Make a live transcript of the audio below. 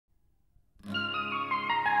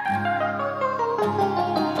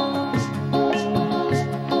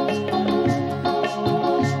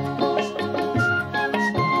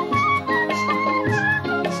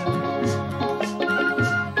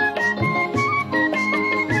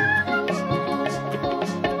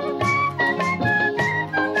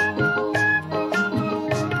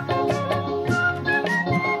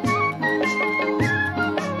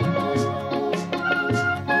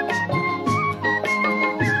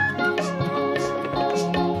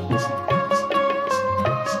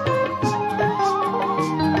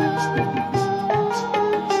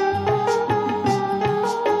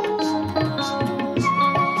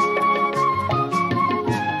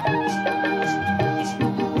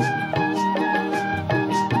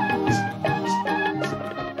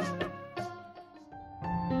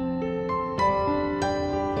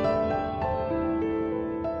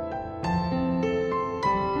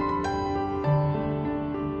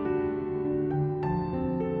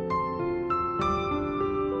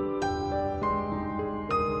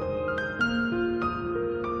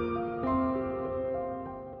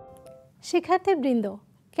শিক্ষার্থীবৃন্দ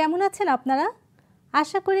কেমন আছেন আপনারা?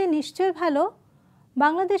 আশা করি নিশ্চয়ই ভালো।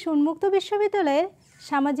 বাংলাদেশ উন্মুক্ত বিশ্ববিদ্যালয়ের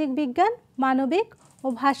সামাজিক বিজ্ঞান, মানবিক ও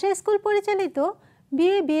ভাষা স্কুল পরিচালিত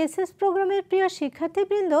বিএ বিএসএস প্রোগ্রামের প্রিয়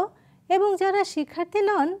শিক্ষার্থীবৃন্দ এবং যারা শিক্ষার্থী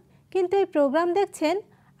নন কিন্তু এই প্রোগ্রাম দেখছেন,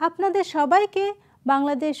 আপনাদের সবাইকে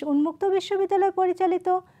বাংলাদেশ উন্মুক্ত বিশ্ববিদ্যালয় পরিচালিত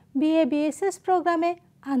বিএ বিএসএস প্রোগ্রামে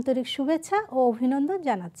আন্তরিক শুভেচ্ছা ও অভিনন্দন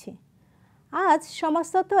জানাচ্ছি। আজ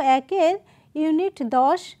সমাজতত্ত্ব 1-এর ইউনিট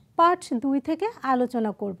 10 পার্ট 2 থেকে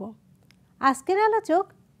আলোচনা করব। আজকের আলোচক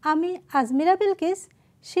আমি আজমিরা বিলকিস,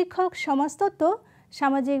 শিক্ষক সমাজতত্ত্ব,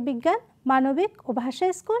 সামাজিক বিজ্ঞান, মানবিক ও ভাষা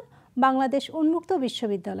স্কুল, বাংলাদেশ উন্মুক্ত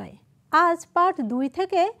বিশ্ববিদ্যালয়। আজ পার্ট 2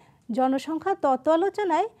 থেকে জনসংখ্যা তত্ত্ব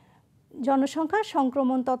আলোচনায় জনসংখ্যা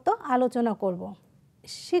সংক্রমণ তত্ত্ব আলোচনা করব।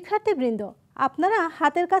 শিক্ষার্থীবৃন্দ, আপনারা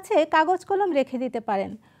হাতের কাছে কাগজ কলম রেখে দিতে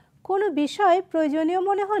পারেন। কোনো বিষয় প্রয়োজনীয়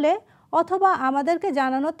মনে হলে অথবা আমাদেরকে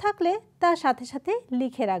জানানোর থাকলে তার সাথে সাথে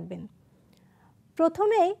লিখে রাখবেন।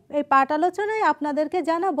 প্রথমেই এই পাঠ আলোচনায় আপনাদেরকে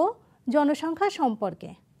জানাবো জনসংখ্যা সম্পর্কে,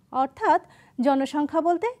 অর্থাৎ জনসংখ্যা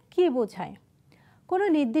বলতে কী বোঝায়। কোনো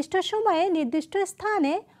নির্দিষ্ট সময়ে নির্দিষ্ট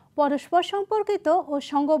স্থানে পরস্পর সম্পর্কিত ও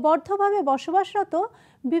সংঘবদ্ধভাবে বসবাসরত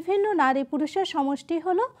বিভিন্ন নারী পুরুষের সমষ্টি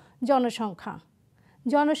হলো জনসংখ্যা।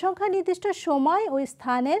 জনসংখ্যা নির্দিষ্ট সময় ও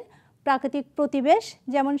স্থানের প্রাকৃতিক প্রতিবেশ,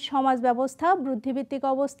 যেমন সমাজ ব্যবস্থা, বুদ্ধিভিত্তিক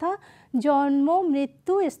অবস্থা, জন্ম,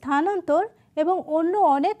 মৃত্যু, স্থানান্তর এবং অন্য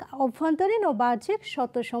অনেক অভ্যন্তরীণ ও বাহ্যিক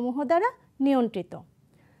সত্যসমূহ দ্বারা নিয়ন্ত্রিত।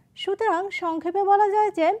 সুতরাং সংক্ষেপে বলা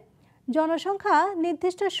যায় যে জনসংখ্যা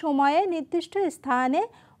নির্দিষ্ট সময়ে নির্দিষ্ট স্থানে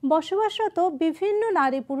বসবাসরত বিভিন্ন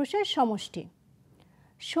নারী পুরুষের সমষ্টি।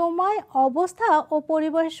 সময়, অবস্থা ও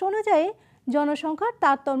পরিবেশ অনুযায়ী জনসংখ্যার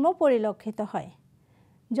তারতম্য পরিলক্ষিত হয়।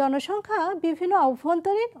 জনসংখ্যা বিভিন্ন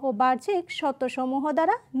অভ্যন্তরীণ ও বাহ্যিক সত্যসমূহ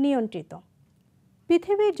দ্বারা নিয়ন্ত্রিত।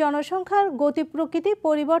 পৃথিবীর জনসংখ্যার গতি প্রকৃতি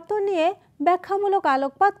পরিবর্তন নিয়ে ব্যাখ্যামূলক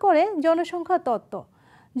আলোকপাত করে জনসংখ্যা তত্ত্ব।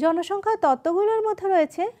 জনসংখ্যা তত্ত্বগুলোর মধ্যে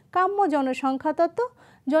রয়েছে কাম্য জনসংখ্যা তত্ত্ব,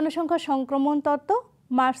 জনসংখ্যা সংক্রমণ তত্ত্ব,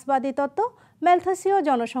 মার্ক্সবাদী তত্ত্ব, ম্যালথাসীয়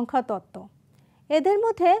জনসংখ্যা তত্ত্ব। এদের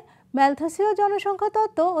মধ্যে ম্যালথাসীয় জনসংখ্যা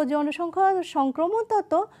তত্ত্ব ও জনসংখ্যা সংক্রমণ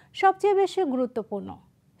তত্ত্ব সবচেয়ে বেশি গুরুত্বপূর্ণ।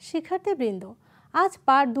 শিক্ষার্থীবৃন্দ, আজ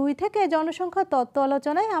পার্ট 2 থেকে জনসংখ্যা তত্ত্ব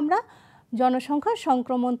আলোচনায় আমরা জনসংখ্যা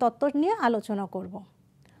সংক্রমণ তত্ত্ব নিয়ে আলোচনা করব।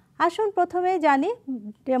 আসুন প্রথমে জানি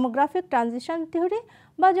ডেমোগ্রাফিক ট্রানজিশন থিওরি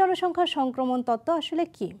বা জনসংখ্যা সংক্রমণ তত্ত্ব আসলে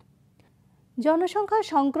কি। জনসংখ্যা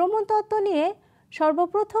সংক্রমণ তত্ত্ব নিয়ে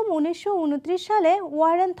সর্বপ্রথম 1929 সালে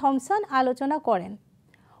ওয়ারেন থমসন আলোচনা করেন।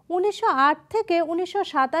 1908 থেকে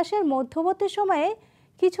 1927-এর মধ্যবর্তী সময়ে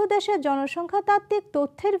কিছু দেশের জনসংখ্যা তাত্ত্বিক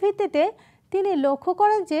তথ্যের ভিত্তিতে তিনি লক্ষ্য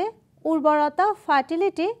করেন যে উর্বরতা,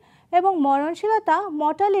 ফার্টিলিটি এবং মরণশীলতা,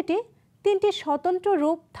 মর্টালিটি তিনটি স্বতন্ত্র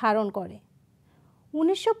রূপ ধারণ করে।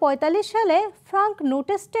 1945 সালে ফ্রাঙ্ক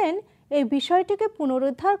নোটেস্টেন এই বিষয়টিকে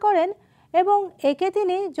পুনরুদ্ধার করেন এবং একে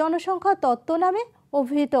তিনি জনসংখ্যা তত্ত্ব নামে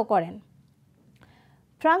অভিহিত করেন।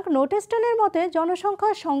 ফ্রাঙ্ক নোটেস্টেনের মতে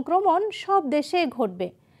জনসংখ্যা সংক্রমণ সব দেশেই ঘটবে।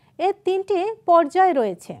 এর 3টি পর্যায়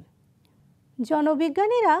রয়েছে।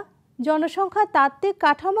 জনবিজ্ঞানীরা জনসংখ্যা তাত্ত্বিক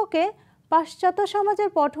কাঠামোকে পাশ্চাত্য সমাজের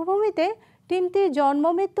পটভূমিতে 3টি জন্ম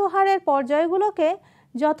মৃত্যু হারের পর্যায়গুলোকে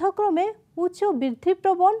যথাক্রমে উচ্চ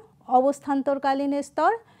বৃদ্ধিপ্রবণ, অবস্থান্তরকালীন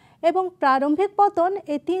স্তর এবং প্রারম্ভিক পতন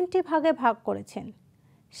এই 3টি ভাগে ভাগ করেছেন।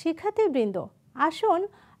 শিক্ষার্থীবৃন্দ, আসুন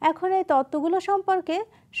এখন এই তত্ত্বগুলো সম্পর্কে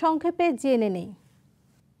সংক্ষেপে জেনে নেই।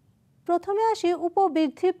 প্রথমে আসি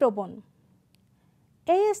উপবৃদ্ধিপ্রবণ।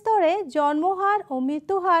 এই স্তরে জন্মহার ও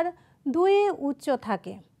মৃত্যুহার দুইই উচ্চ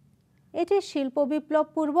থাকে। এটি শিল্প বিপ্লব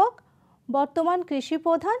পূর্বক বর্তমান কৃষি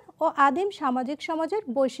প্রধান ও আদিম সামাজিক সমাজের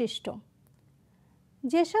বৈশিষ্ট্য।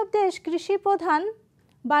 যেসব দেশ কৃষি প্রধান,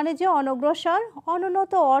 বাণিজ্যে অনগ্রসর,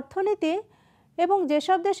 অনুন্নত অর্থনীতি এবং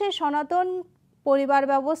যেসব দেশে সনাতন পরিবার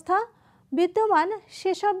ব্যবস্থা বিদ্যমান,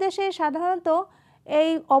 সেসব দেশে সাধারণত এই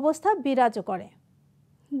অবস্থা বিরাজ করে।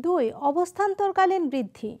 2. অবস্থান্তরকালীন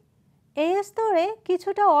বৃদ্ধি। এই স্তরে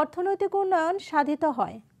কিছুটা অর্থনৈতিক উন্নয়ন সাধিত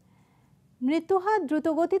হয়। মৃত্যুহার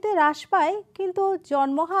দ্রুতগতিতে হ্রাস পায় কিন্তু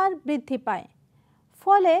জন্মহার বৃদ্ধি পায়।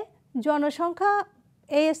 ফলে জনসংখ্যা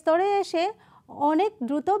এই স্তরে এসে অনেক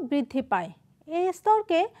দ্রুত বৃদ্ধি পায়। এই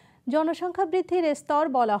স্তরকে জনসংখ্যা বৃদ্ধির স্তর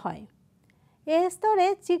বলা হয়। এই স্তরে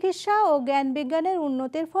চিকিৎসা ও জ্ঞান বিজ্ঞানের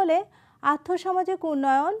উন্নতির ফলে আর্থসামাজিক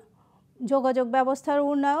উন্নয়ন, যোগাযোগ ব্যবস্থার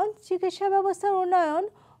উন্নয়ন, চিকিৎসা ব্যবস্থার উন্নয়ন,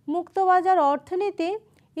 মুক্তবাজার অর্থনীতি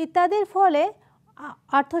ইত্যাদির ফলে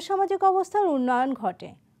আর্থসামাজিক অবস্থার উন্নয়ন ঘটে।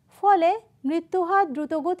 ফলে মৃত্যুহার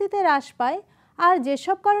দ্রুতগতিতে হ্রাস পায়। আর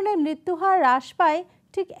যেসব কারণে মৃত্যুহার হ্রাস পায়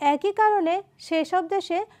ঠিক একই কারণে সেসব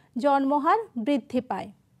দেশে জন্মহার বৃদ্ধি পায়।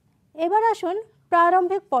 এবার আসুন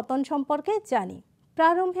প্রারম্ভিক পতন সম্পর্কে জানি।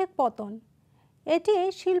 প্রারম্ভিক পতন এটি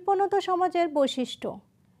শিল্পোন্নত সমাজের বৈশিষ্ট্য।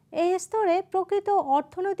 এই স্তরে প্রকৃত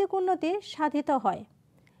অর্থনৈতিক উন্নতি সাধিত হয়।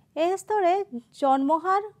 এই স্তরে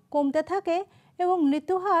জন্মহার কমতে থাকে এবং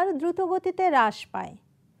মৃত্যুহার দ্রুতগতিতে হ্রাস পায়।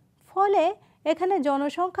 ফলে এখানে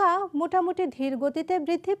জনসংখ্যা মোটামুটি ধীর গতিতে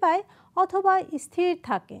বৃদ্ধি পায় অথবা স্থির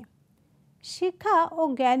থাকে। শিক্ষা ও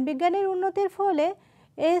জ্ঞান বিজ্ঞানের উন্নতির ফলে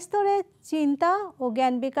এই স্তরে চিন্তা ও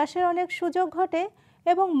জ্ঞান বিকাশের অনেক সুযোগ ঘটে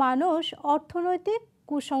এবং মানুষ অর্থনৈতিক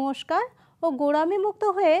কুসংস্কার ও গোঁড়ামি মুক্ত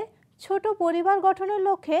হয়ে ছোট পরিবার গঠনের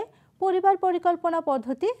লক্ষ্যে পরিবার পরিকল্পনা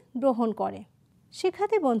পদ্ধতি গ্রহণ করে।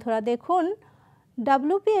 শিক্ষার্থী বন্ধুরা দেখুন,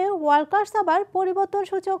 WPA ওয়ার্কার্স আবার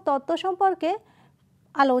পরিবর্তনসূচক তত্ত্ব সম্পর্কে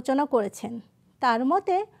আলোচনা করেছেন। তার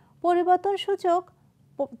মতে পরিবর্তনসূচক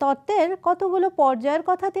তত্ত্বের কতগুলো পর্যায়ের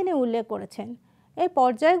কথা তিনি উল্লেখ করেছেন। এই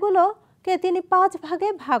পর্যায়গুলোকে তিনি 5 ভাগে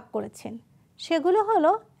ভাগ করেছেন। সেগুলো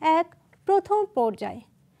হলো: 1. প্রথম পর্যায়।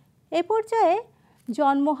 এই পর্যায়ে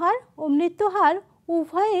জন্মহার ও মৃত্যুহার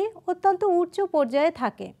উভয়ই অত্যন্ত উচ্চ পর্যায়ে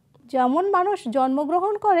থাকে। যেমন মানুষ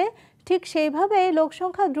জন্মগ্রহণ করে ঠিক সেইভাবেই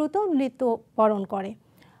লোকসংখ্যা দ্রুত মৃত্যুবরণ করে।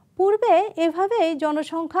 পূর্বে এভাবেই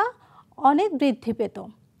জনসংখ্যা অনেক বৃদ্ধি পেত।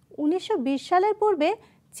 1920 সালের পূর্বে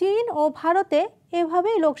চীন ও ভারতে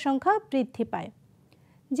এভাবেই লোকসংখ্যা বৃদ্ধি পায়।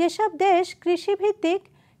 যেসব দেশ কৃষিভিত্তিক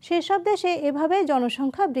সেসব দেশে এভাবেই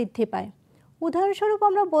জনসংখ্যা বৃদ্ধি পায়। উদাহরণস্বরূপ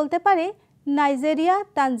আমরা বলতে পারি নাইজেরিয়া,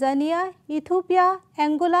 তানজানিয়া, ইথিওপিয়া,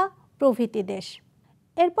 অ্যাঙ্গোলা প্রভৃতি দেশ।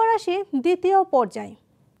 এরপর আসি দ্বিতীয় পর্যায়।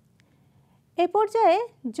 এই পর্যায়ে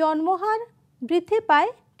জন্মহার বৃদ্ধি পায়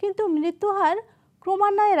কিন্তু মৃত্যুহার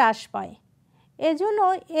ক্রমান্বয়ে হ্রাস পায়। এজন্য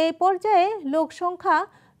এই পর্যায়ে লোকসংখ্যা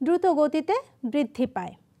দ্রুত গতিতে বৃদ্ধি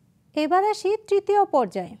পায়। এবার আসি তৃতীয়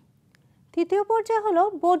পর্যায়ে। তৃতীয় পর্যায় হলো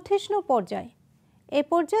বর্ধিষ্ণু পর্যায়। এ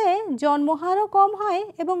পর্যায়ে জন্মহারও কম হয়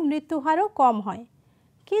এবং মৃত্যুহারও কম হয়,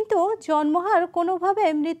 কিন্তু জন্মহার কোনোভাবে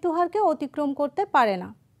মৃত্যুহারকে অতিক্রম করতে পারে না।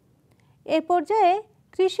 এ পর্যায়ে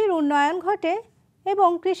কৃষির উন্নয়ন ঘটে এবং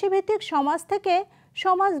কৃষিভিত্তিক সমাজ থেকে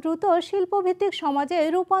সমাজ দ্রুত শিল্পভিত্তিক সমাজে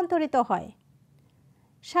রূপান্তরিত হয়।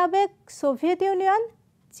 সাবেক সোভিয়েত ইউনিয়ন,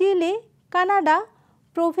 চিলি, কানাডা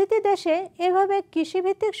প্রভৃতি দেশে এভাবে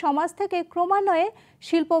কৃষিভিত্তিক সমাজ থেকে ক্রমান্বয়ে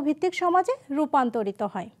শিল্পভিত্তিক সমাজে রূপান্তরিত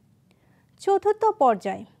হয়। চতুর্থ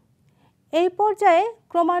পর্যায়। এই পর্যায়ে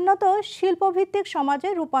ক্রমান্বত শিল্পভিত্তিক সমাজে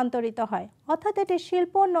রূপান্তরিত হয়, অর্থাৎ এটি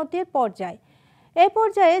শিল্পোন্নতির পর্যায়। এই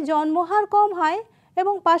পর্যায়ে জন্মহার কম হয়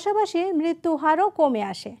এবং পাশাপাশি মৃত্যুহারও কমে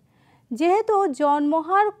আসে। যেহেতু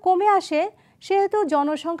জন্মহার কমে আসে সেহেতু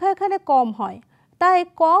জনসংখ্যা এখানে কম হয়, তাই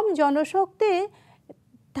কম জনশক্তি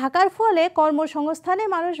থাকার ফলে কর্মসংস্থানে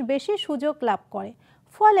মানুষ বেশি সুযোগ লাভ করে।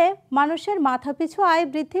 ফলে মানুষের মাথাপিছু আয়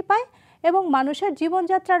বৃদ্ধি পায় এবং মানুষের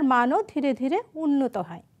জীবনযাত্রার মানও ধীরে ধীরে উন্নত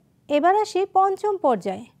হয়। এবার আসি পঞ্চম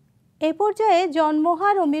পর্যায়ে। এই পর্যায়ে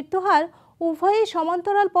জন্মহার ও মৃত্যুহার উভয়ই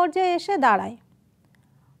সমান্তরাল পর্যায়ে এসে দাঁড়ায়,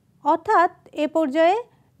 অর্থাৎ এ পর্যায়ে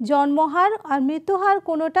জন্মহার আর মৃত্যুহার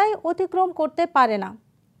কোনোটাই অতিক্রম করতে পারে না।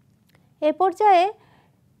 এ পর্যায়ে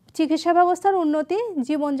চিকিৎসা ব্যবস্থার উন্নতি,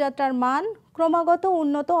 জীবনযাত্রার মান, ক্রমাগত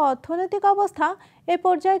উন্নত অর্থনৈতিক অবস্থা এ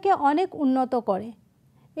পর্যায়কে অনেক উন্নত করে।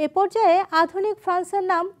 এ পর্যায়ে আধুনিক ফ্রান্সের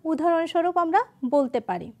নাম উদাহরণস্বরূপ আমরা বলতে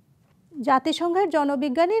পারি। জাতিসংঘের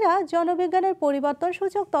জনবিজ্ঞানীরা জনবিজ্ঞানের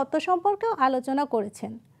পরিবর্তনসূচক তত্ত্ব সম্পর্কেও আলোচনা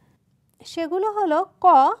করেছেন। সেগুলো হলো: ক.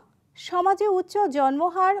 সমাজে উচ্চ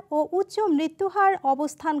জন্মহার ও উচ্চ মৃত্যুহার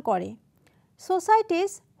অবস্থান করে।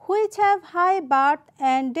 Societies which have high birth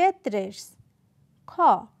and death rates. খ.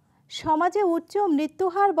 সমাজে উচ্চ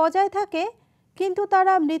মৃত্যুহার বজায় থাকে কিন্তু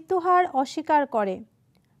তারা মৃত্যুহার অস্বীকার করে।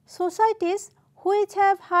 Societies which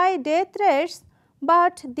have high death rates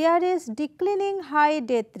but there is ডিক্লিনিং high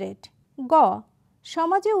death rate. গ.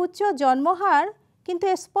 সমাজে উচ্চ জন্মহার কিন্তু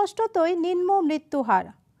স্পষ্টতই নিম্ন মৃত্যুহার।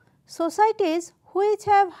 Societies which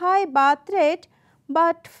have high birth rate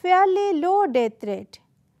but fairly low death rate.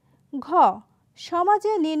 ঘ.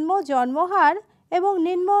 সমাজে নিম্ন জন্মহার এবং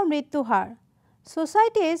নিম্ন মৃত্যুহার।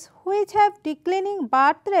 Societies which have ডিক্লিনিং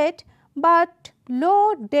birth rate but low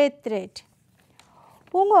death rate.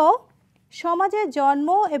 পুঙ্গ. সমাজে জন্ম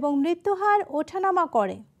এবং মৃত্যুহার ওঠানামা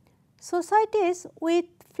করে। Societies with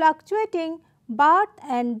fluctuating birth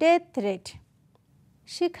and death rate.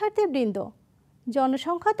 শিক্ষার্থীবৃন্দ,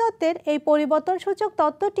 জনসংখ্যা তত্ত্বের এই পরিবর্তনসূচক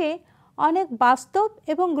তত্ত্বটি অনেক বাস্তব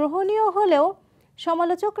এবং গ্রহণীয় হলেও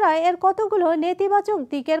সমালোচকরা এর কতগুলো নেতিবাচক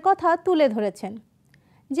দিকের কথা তুলে ধরেছেন।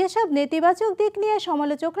 যেসব নেতিবাচক দিক নিয়ে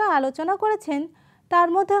সমালোচকরা আলোচনা করেছেন তার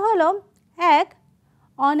মধ্যে হলো: 1.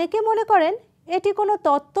 অনেকে মনে করেন এটি কোনো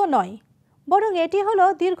তত্ত্ব নয়, বরং এটি হলো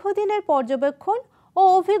দীর্ঘদিনের পর্যবেক্ষণ ও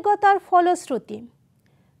অভিজ্ঞতার ফলশ্রুতি।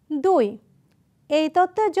 2. এই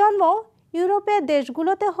তত্ত্বের জন্ম ইউরোপের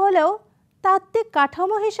দেশগুলোতে হলেও তাত্ত্বিক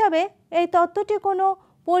কাঠামো হিসাবে এই তত্ত্বটি কোনো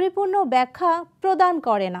পরিপূর্ণ ব্যাখ্যা প্রদান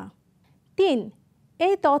করে না। 3.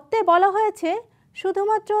 এই তত্ত্বে বলা হয়েছে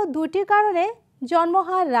শুধুমাত্র দুটি কারণে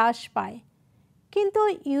জন্মহার হ্রাস পায়, কিন্তু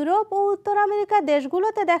ইউরোপ ও উত্তর আমেরিকার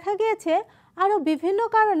দেশগুলোতে দেখা গিয়েছে আরও বিভিন্ন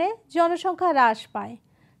কারণে জনসংখ্যা হ্রাস পায়।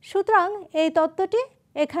 সুতরাং এই তত্ত্বটি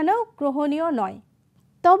এখানেও গ্রহণীয় নয়।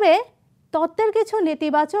 তবে তত্ত্বের কিছু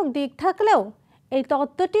নেতিবাচক দিক থাকলেও এই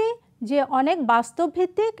তত্ত্বটি যে অনেক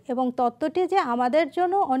বাস্তবভিত্তিক এবং তত্ত্বটি যে আমাদের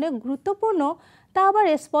জন্য অনেক গুরুত্বপূর্ণ তা আবার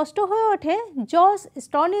স্পষ্ট হয়ে ওঠে জর্জ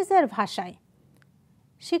স্টর্নিজের ভাষায়।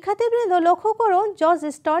 শিক্ষার্থীবৃন্দ লক্ষ্য করুন, জর্জ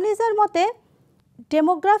স্টর্নিজের মতে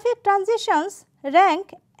demographic transitions rank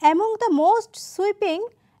among the most sweeping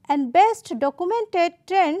and best documented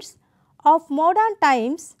trends of modern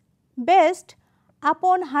times based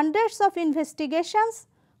upon hundreds of investigations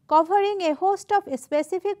covering a host of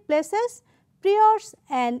specific places, periods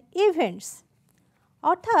and events।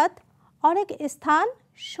 অর্থাৎ অনেক স্থান,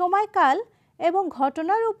 সময়কাল এবং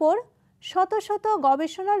ঘটনার উপর শত শত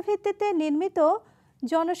গবেষণার ভিত্তিতে নির্মিত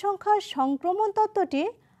জনসংখ্যার সংক্রমণ তত্ত্বটি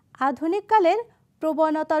আধুনিককালের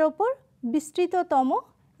প্রবণতার উপর বিস্তৃততম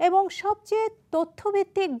এবং সবচেয়ে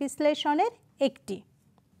তথ্যভিত্তিক বিশ্লেষণের একটি।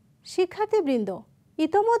 শিক্ষার্থীবৃন্দ,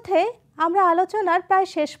 ইতোমধ্যে আমরা আলোচনার প্রায়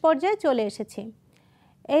শেষ পর্যায়ে চলে এসেছি।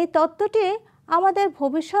 এই তত্ত্বটি আমাদের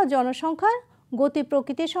ভবিষ্যৎ জনসংখ্যার গতি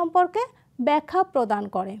প্রকৃতি সম্পর্কে ব্যাখ্যা প্রদান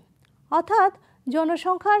করে, অর্থাৎ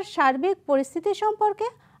জনসংখ্যার সার্বিক পরিস্থিতি সম্পর্কে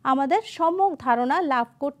আমাদের সম্যক ধারণা লাভ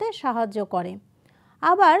করতে সাহায্য করে।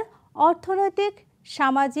 আবার অর্থনৈতিক,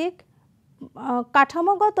 সামাজিক,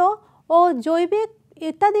 কাঠামোগত ও জৈবিক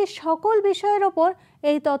ইত্যাদি সকল বিষয়ের ওপর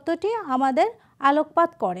এই তত্ত্বটি আমাদের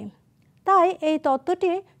আলোকপাত করে। তাই এই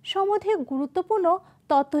তত্ত্বটি সমধিক গুরুত্বপূর্ণ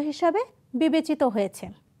তত্ত্ব হিসাবে বিবেচিত হয়েছে।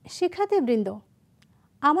 শিক্ষার্থীবৃন্দ,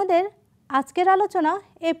 আমাদের আজকের আলোচনা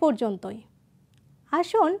এ পর্যন্তই।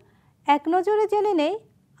 আসুন এক নজরে জেনে নেই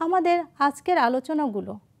আমাদের আজকের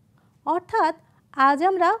আলোচনাগুলো, অর্থাৎ আজ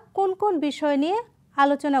আমরা কোন কোন বিষয় নিয়ে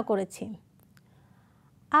আলোচনা করেছি।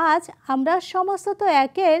 আজ আমরা সমস্তত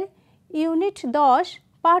একের ইউনিট 10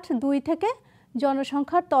 পাঠ 2 থেকে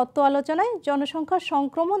জনসংখ্যার তত্ত্ব আলোচনায় জনসংখ্যার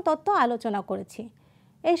সংক্রমণ তত্ত্ব আলোচনা করেছি।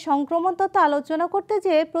 এই সংক্রমণ তত্ত্ব আলোচনা করতে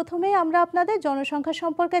যেয়ে প্রথমেই আমরা আপনাদের জনসংখ্যা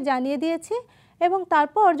সম্পর্কে জানিয়ে দিয়েছি এবং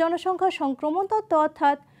তারপর জনসংখ্যার সংক্রমণ তত্ত্ব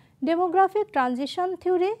অর্থাৎ ডেমোগ্রাফিক ট্রানজিশন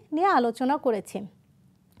থিওরি নিয়ে আলোচনা করেছি।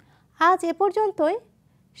 আজ এ পর্যন্তই।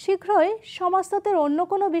 শীঘ্রই সমাজতত্ত্বের অন্য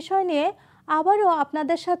কোনো বিষয় নিয়ে আবারও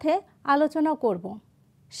আপনাদের সাথে আলোচনা করব।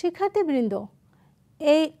 শিক্ষার্থীবৃন্দ,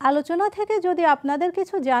 এই আলোচনা থেকে যদি আপনাদের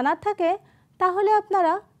কিছু জানার থাকে তাহলে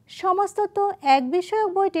আপনারা সমাজতত্ত্ব এক বিষয়ক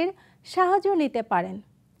বইটির সাহায্য নিতে পারেন।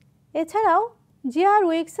 এছাড়াও জি.আর.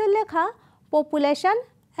 উইকসের লেখা population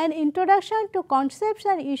and introduction to concepts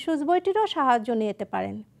and issues বইটিরও সাহায্য নিতে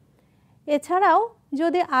পারেন। এছাড়াও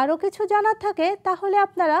যদি আরও কিছু জানার থাকে তাহলে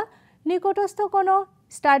আপনারা নিকটস্থ কোনো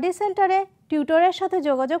স্টাডি সেন্টারে টিউটরের সাথে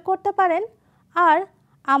যোগাযোগ করতে পারেন, আর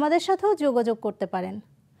আমাদের সাথেও যোগাযোগ করতে পারেন।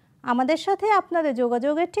 আমাদের সাথে আপনাদের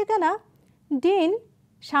যোগাযোগের ঠিকানা ডিন,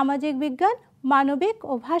 সামাজিক বিজ্ঞান, মানবিক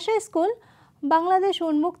ও ভাষা স্কুল, বাংলাদেশ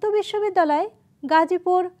উন্মুক্ত বিশ্ববিদ্যালয়,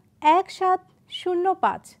 গাজীপুর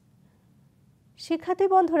 1705। শিক্ষার্থী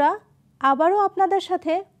বন্ধুরা, আবারও আপনাদের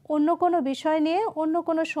সাথে অন্য কোনো বিষয় নিয়ে অন্য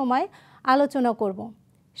কোনো সময় আলোচনা করব।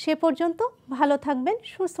 সে পর্যন্ত ভালো থাকবেন,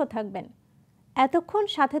 সুস্থ থাকবেন। এতক্ষণ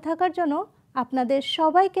সাথে থাকার জন্য আপনাদের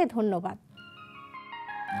সবাইকে ধন্যবাদ।